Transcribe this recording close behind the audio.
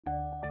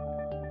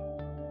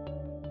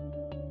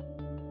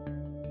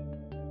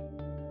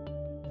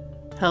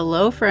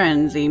Hello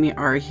friends,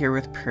 AmyR here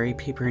with Prairie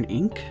Paper and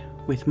Ink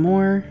with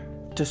more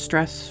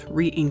Distress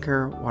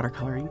Reinker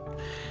watercoloring.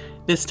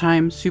 This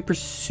time super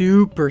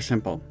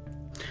simple.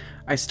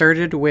 I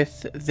started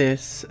with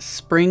this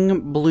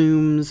Spring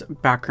Blooms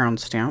background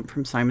stamp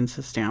from Simon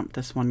Says Stamp.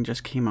 This one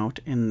just came out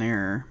in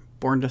their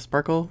Born to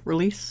Sparkle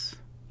release.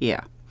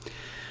 Yeah.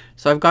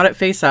 So I've got it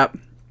face up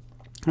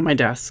on my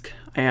desk.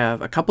 I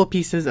have a couple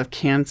pieces of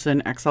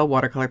Canson XL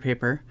watercolor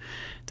paper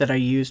that I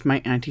used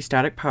my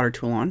anti-static powder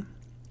tool on.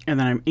 And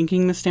then I'm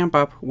inking the stamp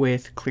up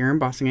with clear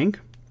embossing ink.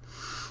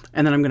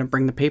 And then I'm going to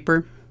bring the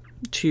paper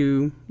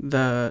to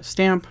the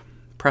stamp,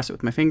 press it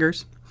with my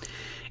fingers.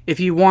 If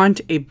you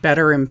want a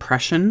better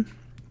impression,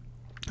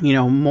 you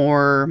know,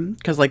 more,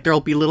 because like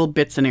there'll be little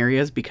bits and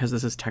areas because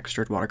this is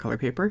textured watercolor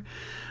paper.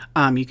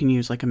 You can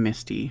use like a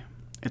Misty,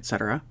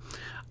 etc.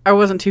 I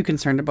wasn't too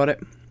concerned about it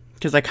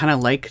because I kind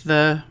of like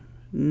the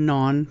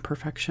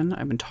non-perfection.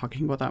 I've been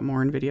talking about that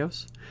more in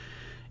videos.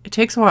 It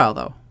takes a while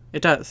though.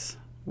 It does.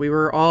 We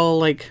were all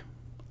like,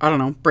 I don't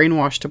know,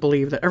 brainwashed to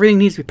believe that everything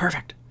needs to be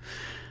perfect.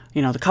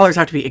 You know, the colors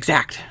have to be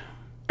exact.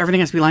 Everything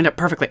has to be lined up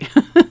perfectly.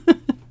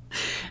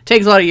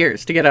 Takes a lot of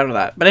years to get out of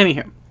that. But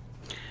anywho,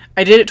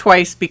 I did it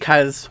twice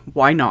because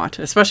why not?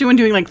 Especially when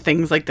doing like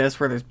things like this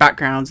where there's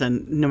backgrounds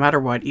and no matter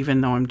what, even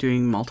though I'm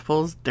doing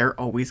multiples, they're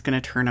always going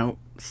to turn out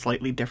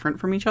slightly different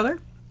from each other.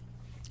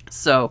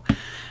 So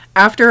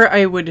after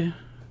I would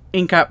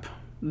ink up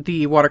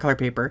the watercolor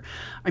paper,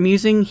 I'm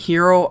using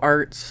Hero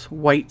Art's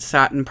white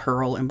satin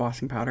pearl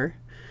embossing powder.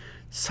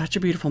 Such a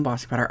beautiful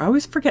embossing powder. I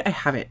always forget I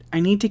have it.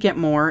 I need to get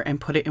more and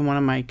put it in one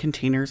of my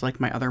containers like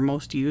my other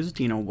most used,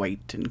 you know,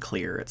 white and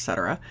clear,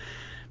 etc.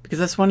 Because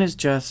this one is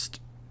just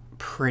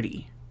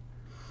pretty.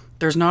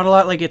 There's not a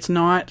lot, like it's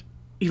not,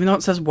 even though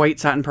it says white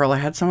satin pearl, I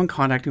had someone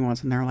contact me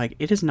once and they're like,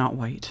 it is not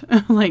white.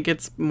 Like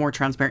it's more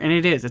transparent. And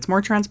it is. It's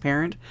more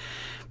transparent,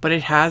 but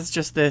it has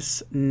just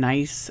this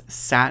nice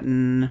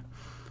satin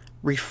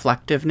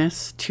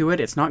reflectiveness to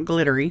it. It's not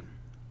glittery.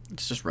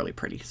 It's just really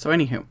pretty. So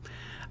anywho,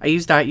 I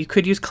used that. You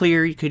could use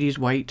clear, you could use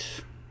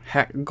white.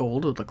 Heck,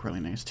 gold would look really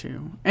nice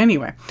too.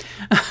 Anyway,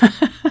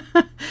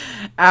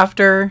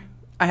 after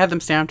I had them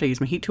stamped, I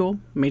used my heat tool,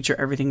 made sure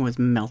everything was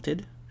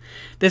melted.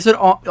 This would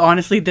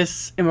honestly,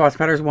 this emboss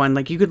powder is one,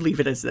 like you could leave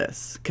it as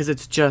this because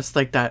it's just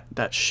like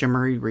that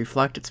shimmery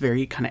reflect. It's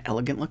very kind of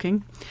elegant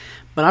looking,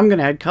 but I'm going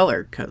to add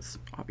color because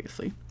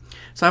obviously.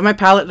 So I have my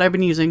palette that I've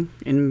been using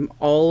in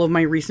all of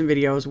my recent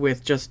videos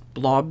with just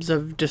blobs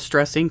of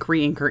Distress ink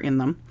reinker in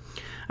them.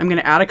 I'm going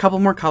to add a couple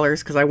more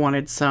colors because I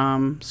wanted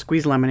some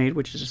Squeeze Lemonade,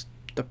 which is just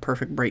the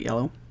perfect bright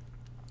yellow.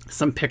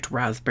 Some Picked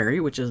Raspberry,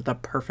 which is the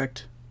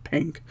perfect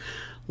pink.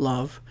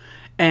 Love.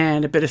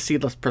 And a bit of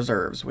Seedless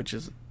Preserves, which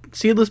is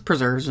Seedless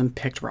Preserves and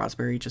Picked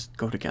Raspberry just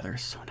go together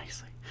so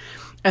nicely.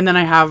 And then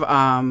I have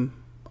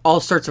all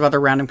sorts of other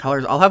random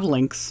colors. I'll have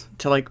links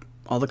to like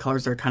all the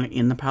colors that are kind of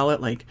in the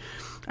palette. Like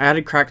I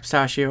added Cracked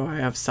Pistachio, I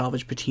have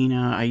Salvage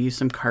Patina, I used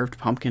some Carved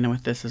Pumpkin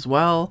with this as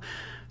well.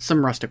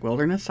 Some Rustic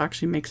Wilderness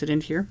actually makes it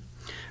into here.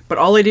 But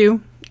all I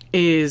do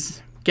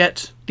is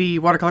get the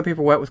watercolor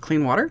paper wet with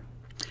clean water,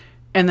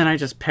 and then I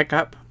just pick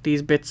up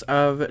these bits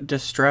of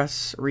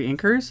Distress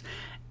reinkers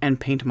and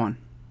paint them on.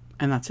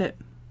 And that's it.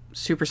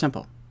 Super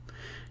simple.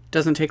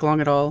 Doesn't take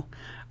long at all.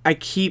 I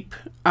keep,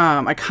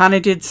 I kind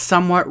of did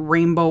somewhat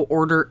rainbow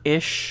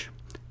order-ish.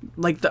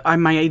 Like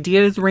my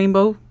idea is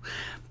rainbow,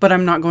 but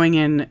I'm not going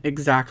in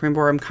exact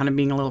rainbow. I'm kind of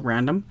being a little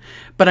random,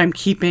 but I'm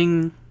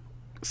keeping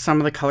some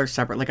of the colors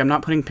separate. Like I'm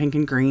not putting pink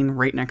and green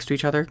right next to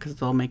each other because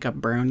they'll make a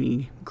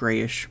browny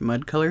grayish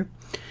mud color.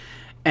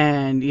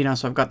 And you know,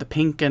 so I've got the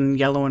pink and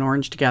yellow and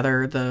orange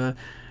together.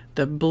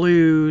 The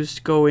blues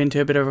go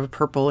into a bit of a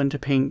purple into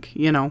pink,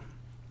 you know.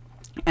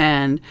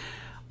 And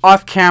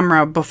off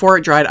camera, before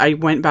it dried, I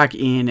went back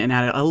in and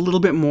added a little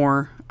bit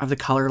more of the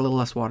color, a little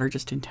less water,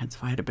 just to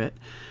intensify it a bit.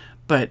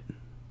 But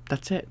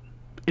that's it.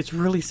 It's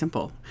really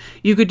simple.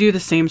 You could do the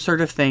same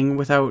sort of thing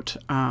without,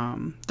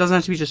 doesn't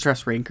have to be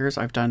Distress Reinkers.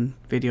 I've done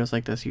videos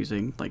like this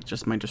using like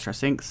just my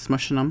Distress inks,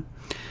 smushing them.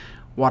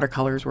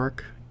 Watercolors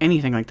work,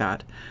 anything like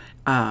that.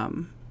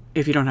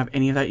 If you don't have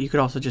any of that, you could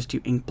also just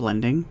do ink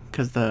blending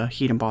because the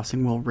heat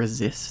embossing will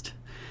resist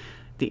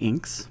the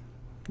inks.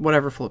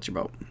 Whatever floats your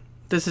boat.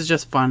 This is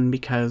just fun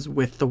because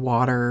with the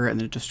water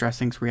and the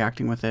Distress inks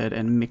reacting with it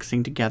and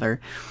mixing together,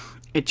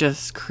 it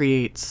just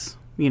creates,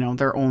 you know,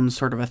 their own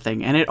sort of a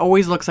thing. And it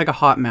always looks like a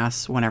hot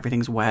mess when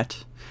everything's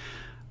wet.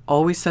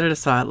 Always set it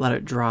aside, let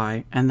it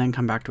dry, and then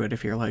come back to it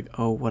if you're like,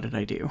 oh, what did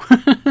I do?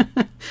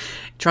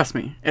 Trust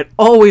me, it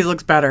always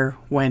looks better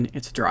when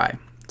it's dry.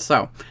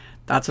 So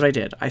that's what I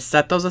did. I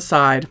set those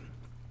aside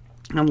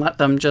and let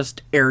them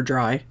just air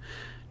dry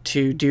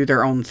to do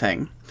their own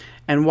thing.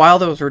 And while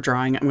those were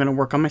drying, I'm going to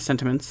work on my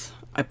sentiments.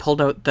 I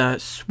pulled out the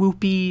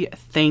SWOOPY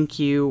Thank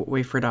You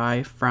Wafer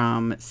die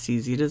from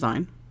CZ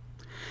Design.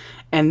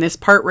 And this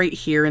part right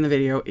here in the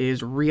video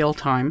is real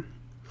time.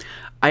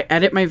 I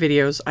edit my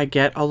videos. I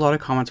get a lot of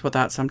comments about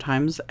that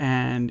sometimes,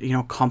 and, you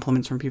know,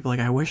 compliments from people like,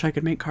 I wish I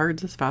could make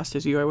cards as fast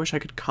as you. I wish I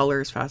could color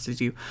as fast as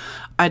you.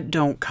 I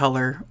don't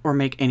color or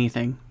make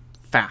anything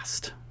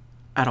fast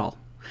at all.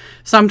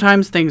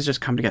 Sometimes things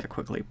just come together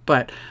quickly,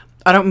 but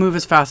I don't move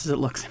as fast as it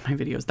looks in my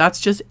videos.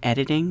 That's just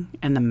editing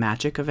and the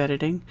magic of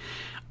editing.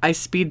 I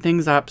speed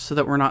things up so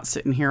that we're not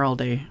sitting here all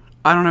day.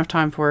 I don't have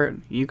time for it.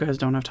 You guys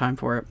don't have time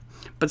for it.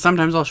 But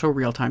sometimes I'll show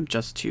real time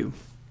just to,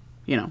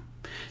 you know,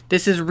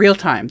 this is real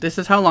time. This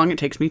is how long it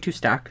takes me to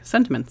stack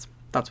sentiments.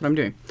 That's what I'm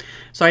doing.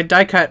 So I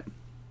die cut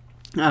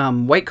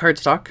white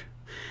cardstock,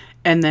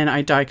 and then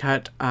I die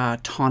cut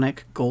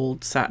Tonic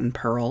Gold Satin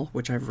Pearl,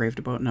 which I've raved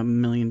about in a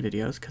million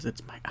videos because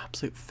it's my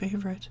absolute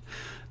favorite.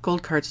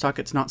 Gold cardstock,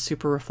 it's not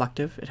super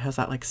reflective. It has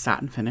that like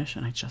satin finish,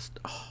 and I just,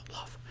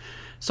 love.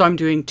 So I'm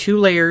doing 2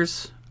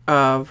 layers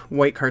of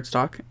white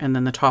cardstock, and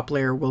then the top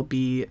layer will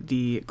be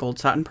the Gold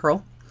Satin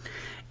Pearl.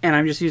 And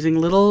I'm just using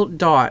little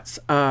dots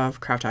of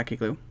craft tacky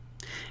glue.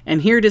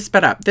 And here it is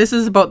sped up. This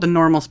is about the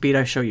normal speed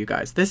I show you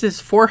guys. This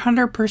is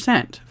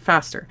 400%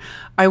 faster.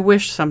 I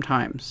wish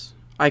sometimes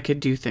I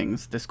could do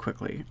things this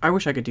quickly. I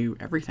wish I could do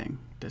everything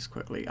this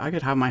quickly. I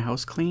could have my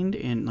house cleaned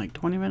in like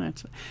 20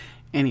 minutes.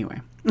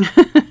 Anyway,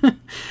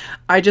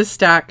 I just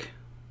stack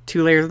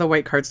 2 layers of the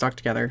white cardstock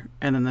together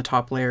and then the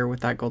top layer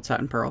with that Gold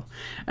Satin Pearl.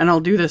 And I'll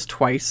do this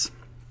twice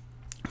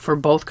for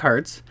both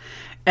cards.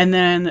 And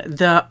then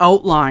the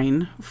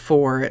outline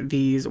for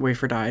these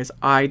wafer dies,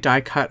 I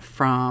die cut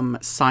from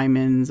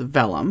Simon's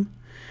Vellum.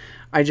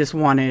 I just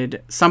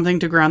wanted something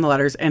to ground the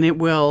letters, and it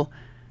will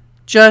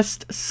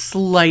just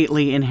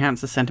slightly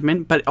enhance the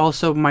sentiment. But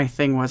also my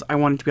thing was I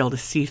wanted to be able to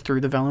see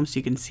through the vellum so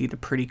you can see the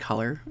pretty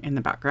color in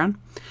the background.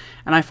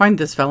 And I find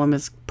this vellum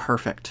is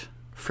perfect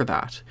for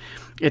that.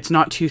 It's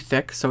not too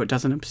thick, so it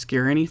doesn't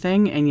obscure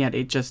anything, and yet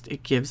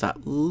it gives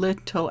that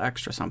little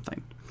extra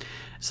something.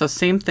 So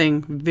same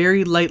thing,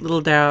 very light little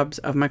dabs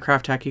of my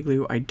craft tacky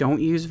glue. I don't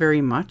use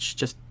very much,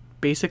 just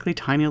basically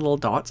tiny little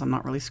dots. I'm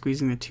not really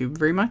squeezing the tube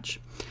very much.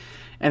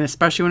 And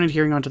especially when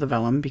adhering onto the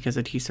vellum, because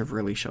adhesive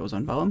really shows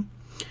on vellum.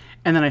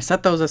 And then I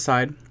set those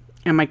aside,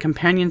 and my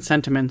companion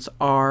sentiments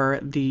are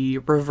the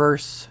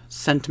reverse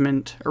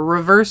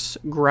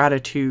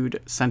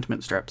gratitude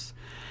sentiment strips.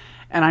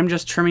 And I'm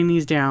just trimming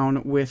these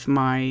down with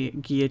my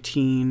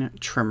guillotine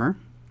trimmer.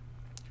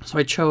 So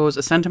I chose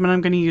a sentiment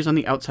I'm going to use on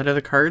the outside of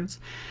the cards,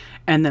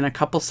 and then a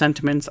couple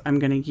sentiments I'm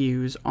going to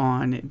use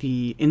on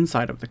the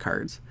inside of the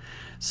cards.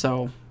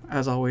 So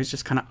as always,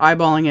 just kind of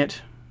eyeballing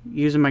it,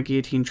 using my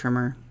guillotine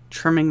trimmer,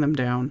 trimming them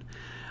down.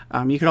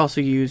 You could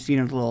also use, you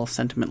know, the little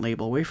sentiment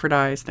label wafer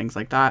dies, things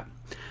like that.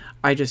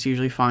 I just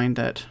usually find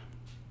that,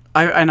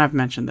 and I've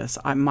mentioned this,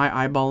 my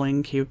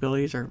eyeballing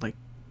capabilities are like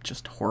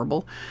just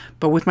horrible.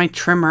 But with my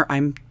trimmer,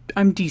 I'm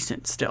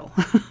decent still.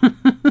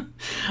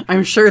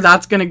 I'm sure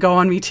that's going to go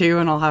on me too,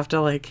 and I'll have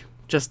to like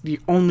just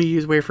only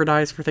use wafer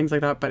dies for things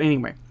like that. But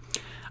anyway,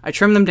 I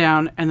trim them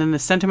down, and then the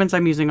sentiments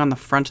I'm using on the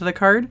front of the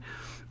card,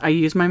 I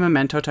use my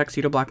Memento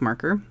Tuxedo black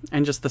marker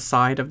and just the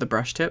side of the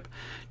brush tip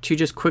to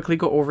just quickly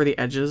go over the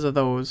edges of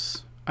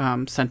those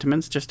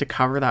sentiments, just to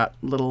cover that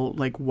little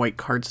like white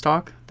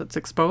cardstock that's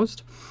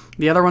exposed.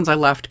 The other ones I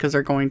left because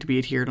they're going to be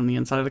adhered on the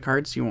inside of the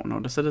card, so you won't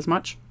notice it as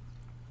much.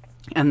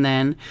 And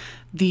then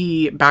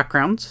the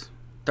backgrounds,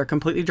 they're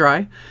completely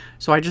dry,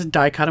 so I just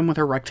die cut them with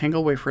a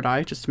rectangle wafer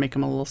die just to make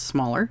them a little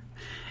smaller.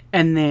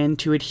 And then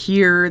to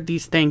adhere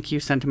these thank you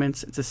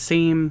sentiments, it's the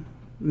same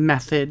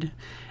method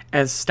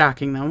as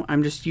stacking them.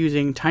 I'm just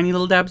using tiny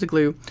little dabs of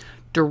glue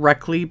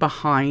directly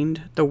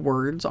behind the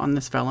words on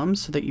this vellum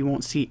so that you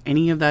won't see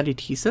any of that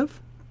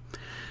adhesive.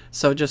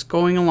 So just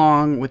going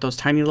along with those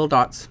tiny little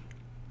dots.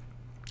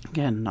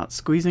 Again, not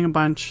squeezing a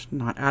bunch,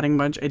 not adding a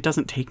bunch. It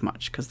doesn't take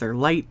much because they're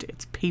light,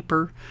 it's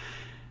paper.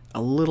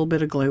 A little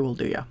bit of glue will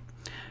do ya.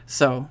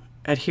 So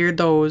adhere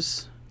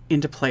those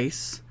into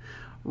place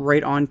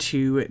right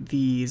onto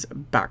these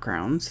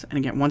backgrounds. And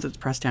again, once it's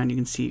pressed down, you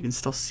can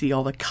still see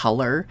all the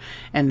color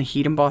and the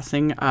heat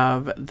embossing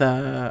of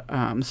the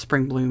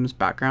Spring Blooms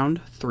background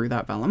through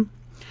that vellum.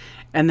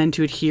 And then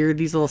to adhere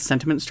these little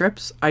sentiment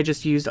strips, I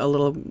just used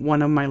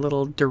one of my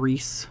little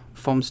Derice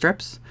foam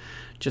strips.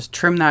 Just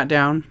trim that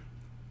down,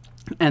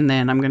 and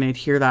then I'm going to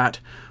adhere that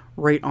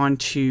right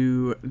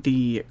onto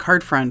the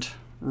card front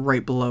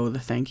right below the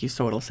thank you.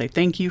 So it'll say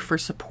thank you for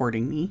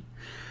supporting me,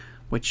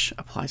 which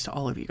applies to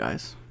all of you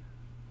guys.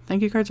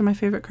 Thank you cards are my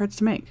favorite cards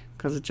to make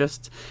because it's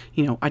just,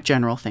 you know, a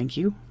general thank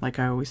you, like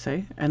I always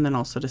say, and then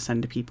also to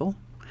send to people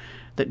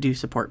that do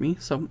support me.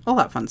 So all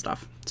that fun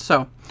stuff.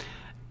 So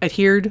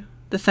adhered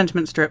the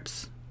sentiment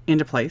strips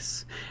into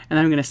place, and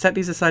then I'm going to set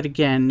these aside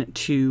again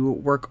to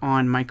work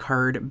on my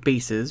card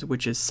bases,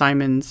 which is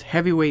Simon's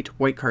heavyweight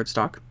white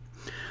cardstock.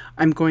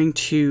 I'm going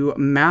to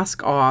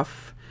mask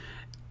off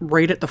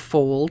right at the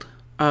fold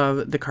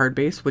of the card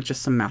base with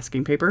just some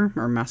masking paper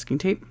or masking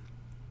tape.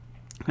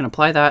 I'm going to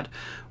apply that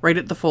right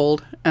at the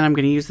fold, and I'm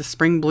going to use the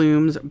Spring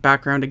Blooms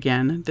background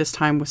again, this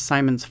time with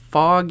Simon's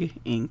Fog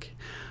ink,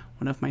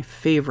 one of my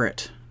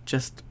favorite,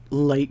 just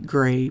light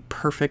gray,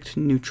 perfect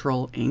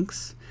neutral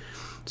inks.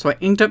 So I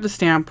inked up the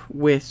stamp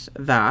with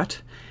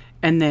that,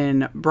 and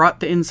then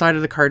brought the inside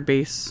of the card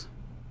base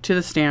to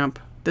the stamp.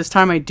 This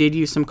time I did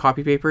use some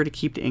copy paper to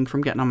keep the ink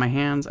from getting on my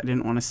hands. I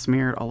didn't want to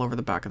smear it all over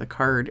the back of the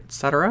card,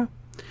 etc.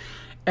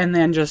 and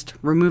then just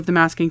remove the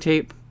masking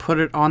tape, put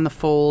it on the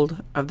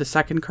fold of the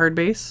second card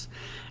base,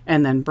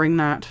 and then bring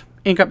that,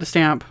 ink up the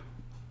stamp,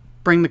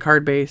 bring the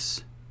card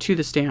base to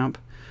the stamp,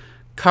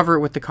 cover it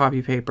with the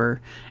copy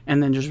paper,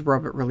 and then just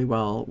rub it really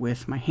well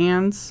with my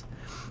hands.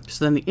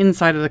 So then the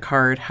inside of the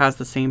card has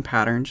the same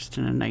pattern, just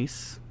in a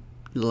nice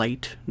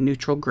light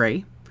neutral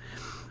gray.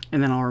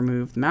 And then I'll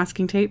remove the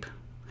masking tape,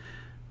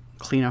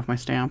 clean off my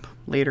stamp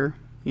later,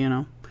 you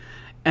know,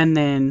 and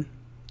then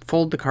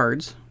fold the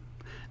cards.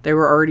 They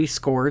were already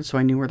scored, so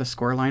I knew where the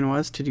score line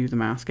was to do the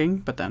masking,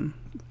 but then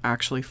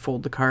actually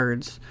fold the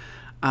cards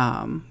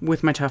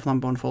with my Teflon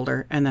bone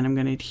folder, and then I'm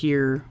going to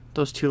adhere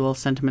those two little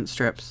sentiment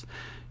strips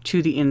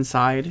to the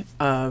inside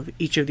of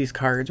each of these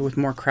cards with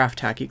more craft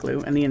tacky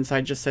glue, and the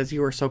inside just says,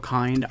 "You are so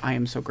kind, I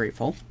am so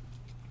grateful."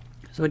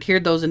 So adhere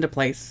those into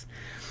place,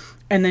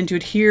 and then to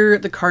adhere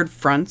the card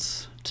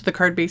fronts to the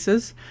card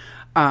bases,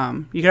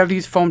 you could have to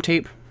use foam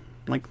tape.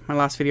 Like my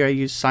last video, I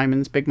used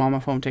Simon's Big Mama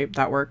foam tape.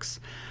 That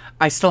works.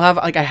 I still have,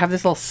 like, I have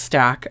this little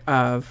stack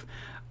of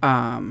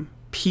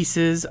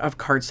pieces of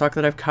cardstock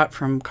that I've cut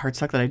from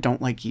cardstock that I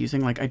don't like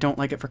using. Like, I don't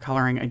like it for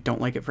coloring. I don't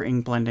like it for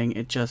ink blending.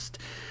 It's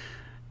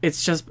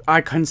just,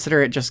 I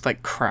consider it just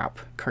like crap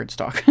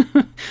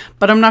cardstock.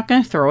 But I'm not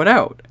going to throw it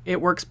out.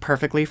 It works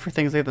perfectly for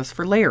things like this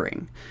for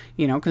layering,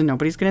 you know, because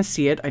nobody's going to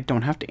see it. I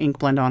don't have to ink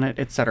blend on it,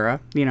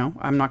 etc. You know,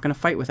 I'm not going to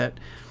fight with it.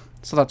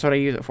 So that's what I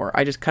use it for.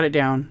 I just cut it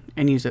down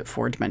and use it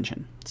for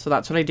dimension. So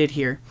that's what I did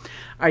here.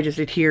 I just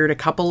adhered a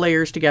couple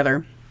layers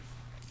together,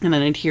 and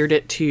then adhered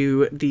it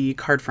to the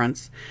card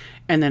fronts,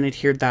 and then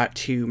adhered that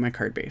to my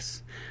card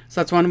base. So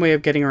that's one way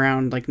of getting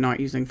around, like, not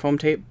using foam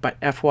tape. But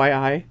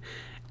FYI,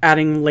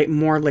 adding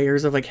more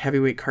layers of like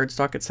heavyweight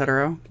cardstock,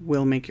 etc.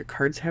 will make your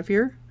cards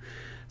heavier.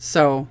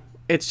 So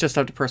it's just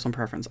up to personal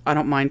preference. I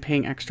don't mind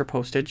paying extra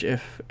postage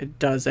if it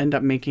does end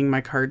up making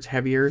my cards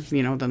heavier,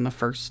 you know, than the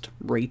first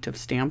rate of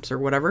stamps or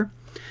whatever.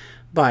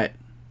 But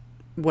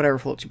whatever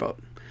floats your boat.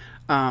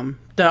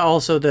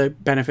 Also the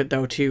benefit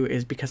though too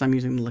is because I'm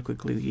using the liquid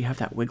glue, you have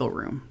that wiggle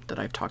room that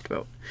I've talked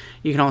about.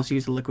 You can also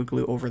use the liquid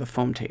glue over the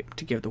foam tape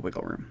to give the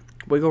wiggle room.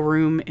 Wiggle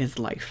room is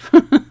life.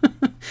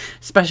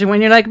 Especially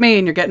when you're like me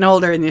and you're getting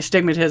older and your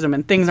astigmatism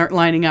and things aren't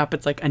lining up.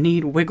 It's like, I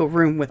need wiggle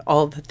room with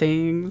all the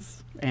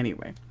things.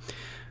 Anyway,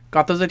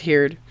 got those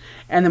adhered.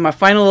 And then my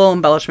final little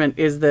embellishment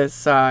is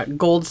this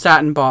gold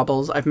satin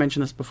baubles. I've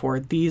mentioned this before.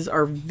 These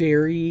are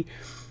very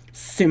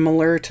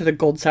similar to the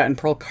gold satin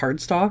pearl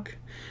cardstock.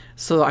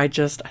 So I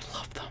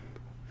love them.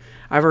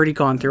 I've already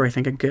gone through, I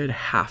think, a good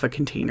half a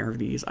container of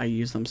these. I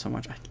use them so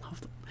much. I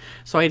love them.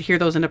 So I adhere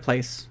those into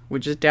place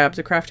with just dabs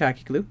of craft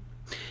tacky glue.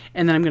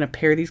 And then I'm going to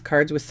pair these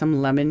cards with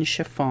some lemon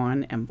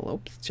chiffon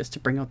envelopes just to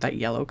bring out that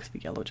yellow, because the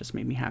yellow just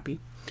made me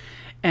happy.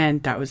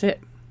 And that was it.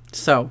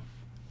 So,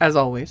 as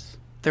always,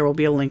 there will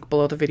be a link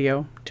below the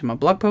video to my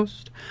blog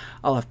post.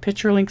 I'll have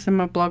picture links in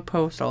my blog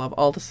post. I'll have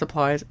all the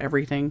supplies,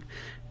 everything.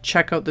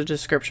 Check out the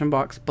description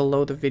box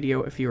below the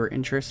video if you are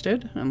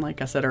interested. And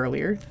like I said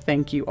earlier,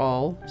 thank you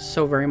all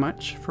so very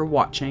much for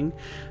watching,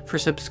 for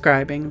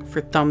subscribing,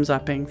 for thumbs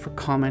upping, for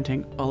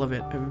commenting, all of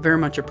it. I very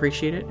much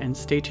appreciate it, and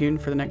stay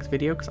tuned for the next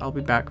video because I'll be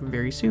back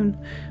very soon.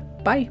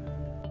 Bye!